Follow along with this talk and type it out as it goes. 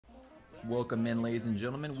Welcome in, ladies and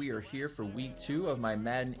gentlemen. We are here for week 2 of my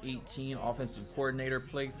Madden 18 offensive coordinator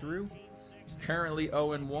playthrough. Currently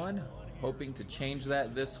 0-1, hoping to change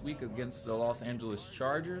that this week against the Los Angeles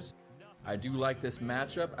Chargers. I do like this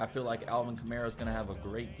matchup. I feel like Alvin Kamara is going to have a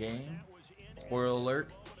great game. Spoiler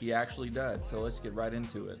alert, he actually does. So let's get right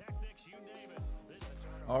into it.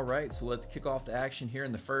 Alright, so let's kick off the action here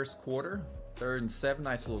in the first quarter. 3rd and 7,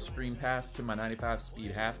 nice little screen pass to my 95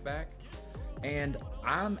 speed halfback. And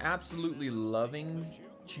I'm absolutely loving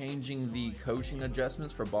changing the coaching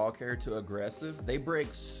adjustments for ball carrier to aggressive. They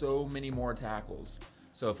break so many more tackles.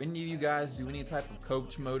 So if any of you guys do any type of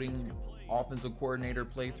coach moding, offensive coordinator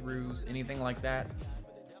playthroughs, anything like that,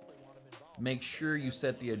 make sure you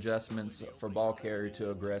set the adjustments for ball carrier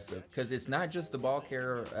to aggressive, because it's not just the ball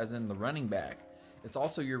carrier as in the running back, it's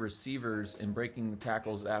also your receivers in breaking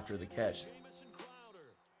tackles after the catch.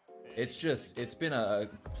 It's been a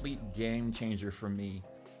complete game changer for me.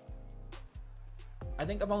 I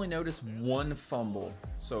think I've only noticed one fumble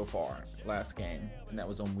so far last game, and that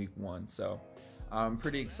was on week 1. So I'm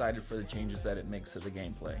pretty excited for the changes that it makes to the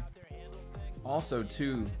gameplay. Also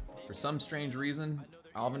too, for some strange reason,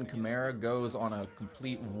 Alvin Kamara goes on a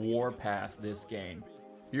complete war path this game.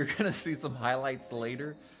 You're gonna see some highlights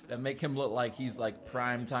later that make him look like he's like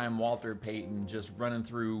primetime Walter Payton, just running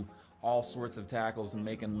through all sorts of tackles and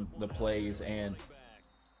making the plays. And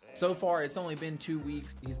so far it's only been 2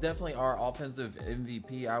 weeks. He's definitely our offensive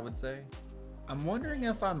MVP, I would say. I'm wondering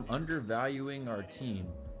if I'm undervaluing our team.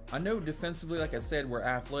 I know defensively, like I said, we're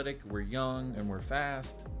athletic, we're young, and we're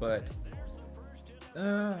fast, but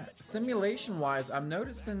simulation wise, I'm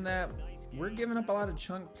noticing that we're giving up a lot of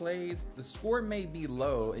chunk plays. The score may be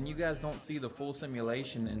low and you guys don't see the full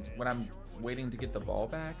simulation and when I'm waiting to get the ball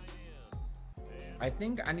back. I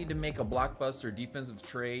think I need to make a blockbuster defensive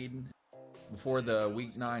trade before the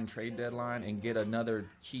week 9 trade deadline and get another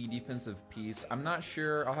key defensive piece. I'm not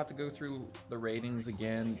sure, I'll have to go through the ratings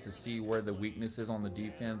again to see where the weakness is on the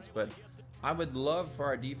defense, but I would love for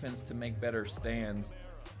our defense to make better stands.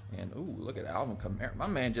 And ooh, look at Alvin Kamara. My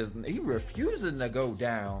man he refusing to go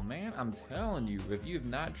down, man. I'm telling you, if you have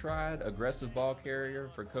not tried aggressive ball carrier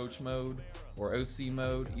for coach mode or OC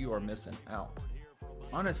mode, you are missing out.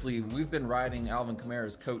 Honestly, we've been riding Alvin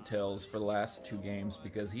Kamara's coattails for the last 2 games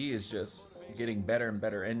because he is just getting better and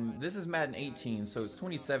better. And this is Madden 18, so it's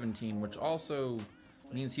 2017, which also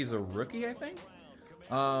means he's a rookie, I think.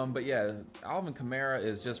 But yeah, Alvin Kamara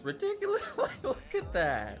is just ridiculous. Like, look at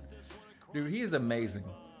that. Dude, he is amazing.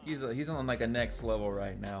 He's on like a next level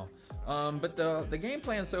right now. But the game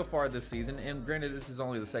plan so far this season, and granted this is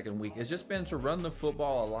only the 2nd week, has just been to run the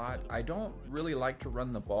football a lot. I don't really like to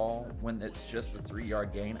run the ball when it's just a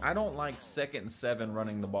 3-yard gain. I don't like 2nd and 7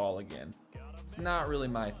 running the ball again. It's not really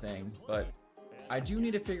my thing, but I do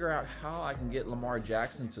need to figure out how I can get Lamar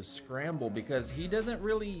Jackson to scramble, because he doesn't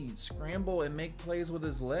really scramble and make plays with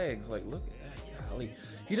his legs. Like, look at that, golly.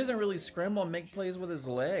 He doesn't really scramble and make plays with his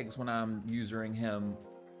legs when I'm using him.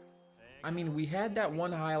 I mean, we had that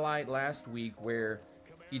one highlight last week where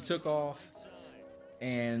he took off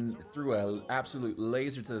and threw an absolute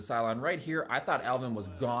laser to the sideline. Right here, I thought Alvin was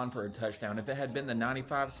gone for a touchdown. If it had been the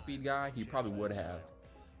 95 speed guy, he probably would have.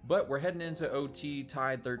 But we're heading into OT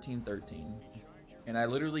tied 13-13. And I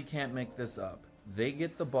literally can't make this up. They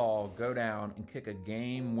get the ball, go down, and kick a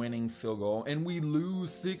game-winning field goal, and we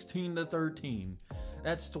lose 16-13.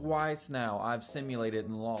 That's twice now I've simulated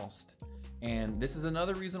and lost. And this is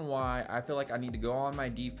another reason why I feel like I need to go on my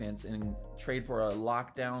defense and trade for a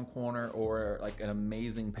lockdown corner or like an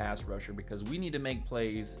amazing pass rusher, because we need to make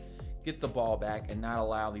plays, get the ball back, and not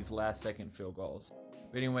allow these last-second field goals.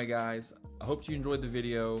 But anyway, guys, I hope you enjoyed the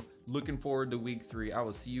video. Looking forward to week 3. I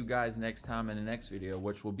will see you guys next time in the next video,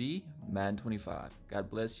 which will be Madden 25. God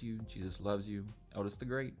bless you. Jesus loves you. Eldest the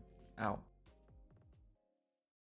Great, out.